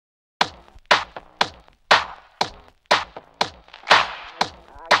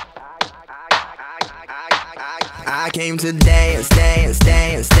came to dance, dance,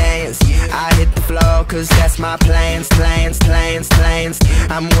 dance, dance. I hit the floor cause that's my plans, plans, plans, plans.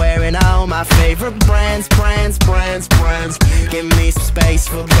 I'm wearing all my favorite brands, brands, brands, brands. Give me some space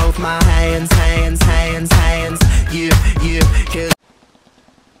for both my hands, hands, hands, hands. You, cause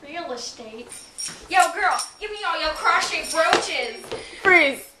real estate. Yo girl, give me all your crochet brooches.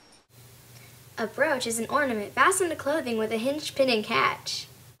 Freeze. A brooch is an ornament fastened to clothing with a hinge, pin, and catch.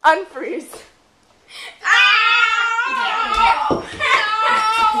 Unfreeze.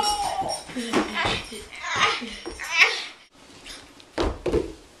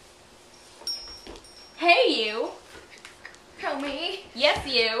 Hey you. Tell me. Yes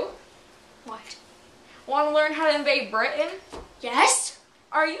you. What? Want to learn how to invade Britain? Yes?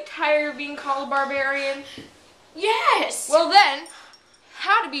 Are you tired of being called a barbarian? Yes! Well then,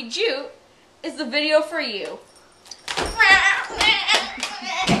 How to Be Jute is the video for you.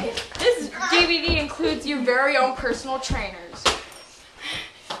 This DVD includes your very own personal trainers.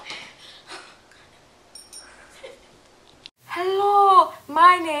 Hello,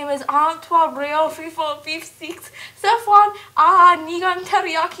 my name is Antoine Real 3456 Safwan Nigan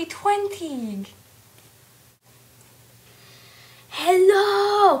Teriyaki 20.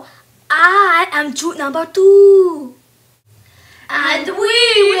 Hello, I am Jute number 2. And we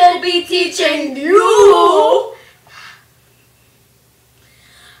will be teaching you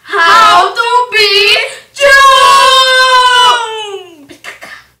how to be Jute!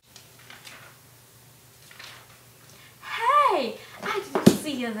 Hey, I didn't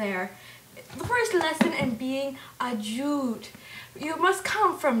see you there. The first lesson in being a Jute. You must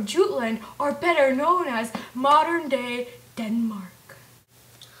come from Juteland, or better known as modern-day Denmark.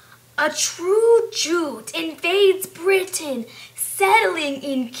 A true Jute invades Britain, settling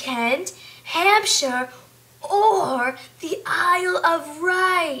in Kent, Hampshire, or the Isle of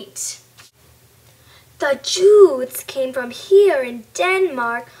Wight. The Jutes came from here in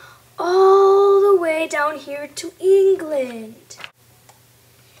Denmark all the way down here to England.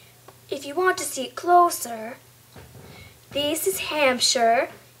 If you want to see it closer, this is Hampshire,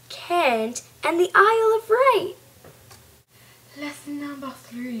 Kent, and the Isle of Wight. Lesson number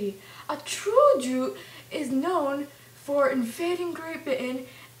 3. A true Jute is known for invading Great Britain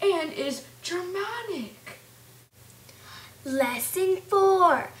and is Germanic. Lesson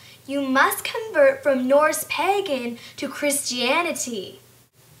 4. You must convert from Norse pagan to Christianity.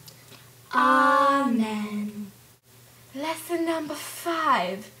 Amen. Lesson number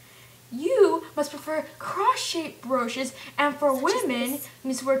 5. You must prefer cross-shaped brooches, and for women, you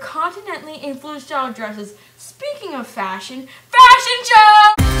must wear continentally influenced style dresses. Speaking of fashion, fashion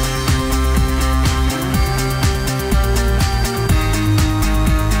show!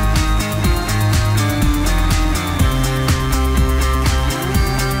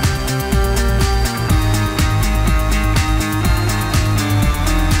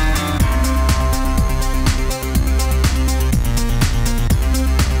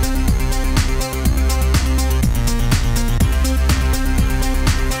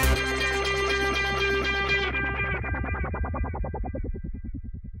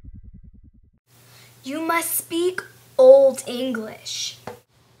 You must speak Old English.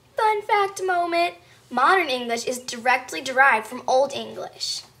 Fun fact moment. Modern English is directly derived from Old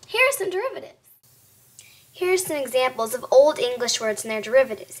English. Here are some derivatives. Here are some examples of Old English words and their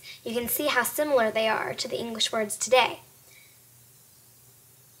derivatives. You can see how similar they are to the English words today.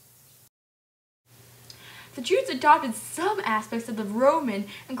 The Jutes adopted some aspects of the Roman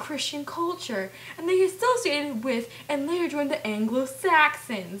and Christian culture, and they associated with and later joined the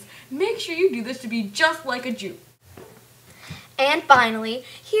Anglo-Saxons. Make sure you do this to be just like a Jute. And finally,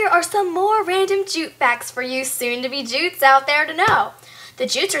 here are some more random Jute facts for you soon-to-be Jutes out there to know. The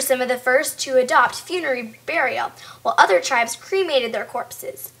Jutes are some of the first to adopt funerary burial, while other tribes cremated their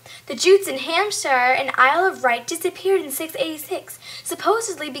corpses. The Jutes in Hampshire and Isle of Wight disappeared in 686,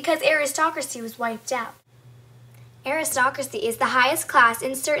 supposedly because aristocracy was wiped out. Aristocracy is the highest class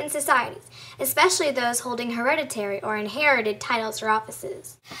in certain societies, especially those holding hereditary or inherited titles or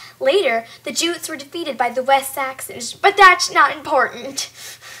offices. Later, the Jutes were defeated by the West Saxons, but that's not important.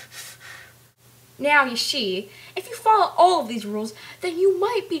 Now you see, if you follow all of these rules, then you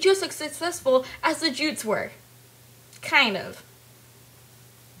might be just as successful as the Jutes were. Kind of.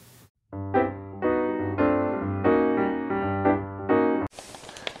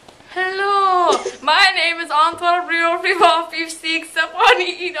 My name is Antoine Rio 3456 Safwan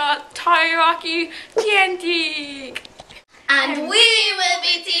Teriyaki 20. And we will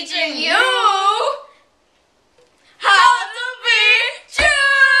be teaching you how to be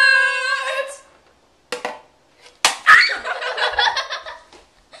Jute!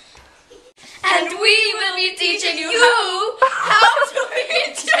 And we will be teaching you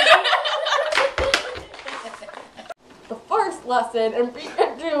lesson in being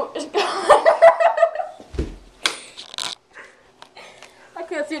a Jute is I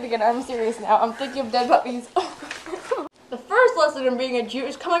can't see it again. I'm serious now. I'm thinking of dead puppies. The first lesson in being a Jute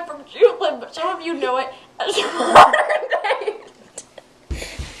is coming from Juteland, but some of you know it as modern day.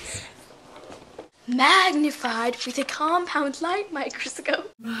 Magnified with a compound light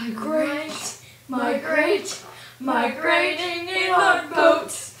microscope. Migrate, migrating in our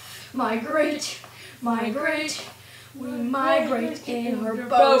boats. Migrate, we migrate in our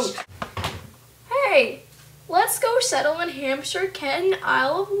boat. Hey, let's go settle in Hampshire, Kent, and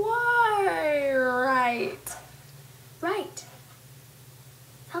Isle of Wight. Right.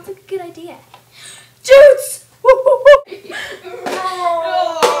 Sounds like a good idea. Jutes!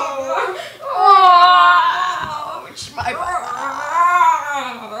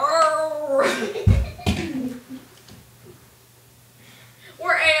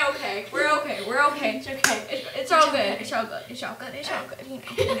 We're okay. It's okay. It's all good. It's all good.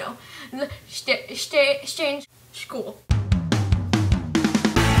 You know. Stay in school.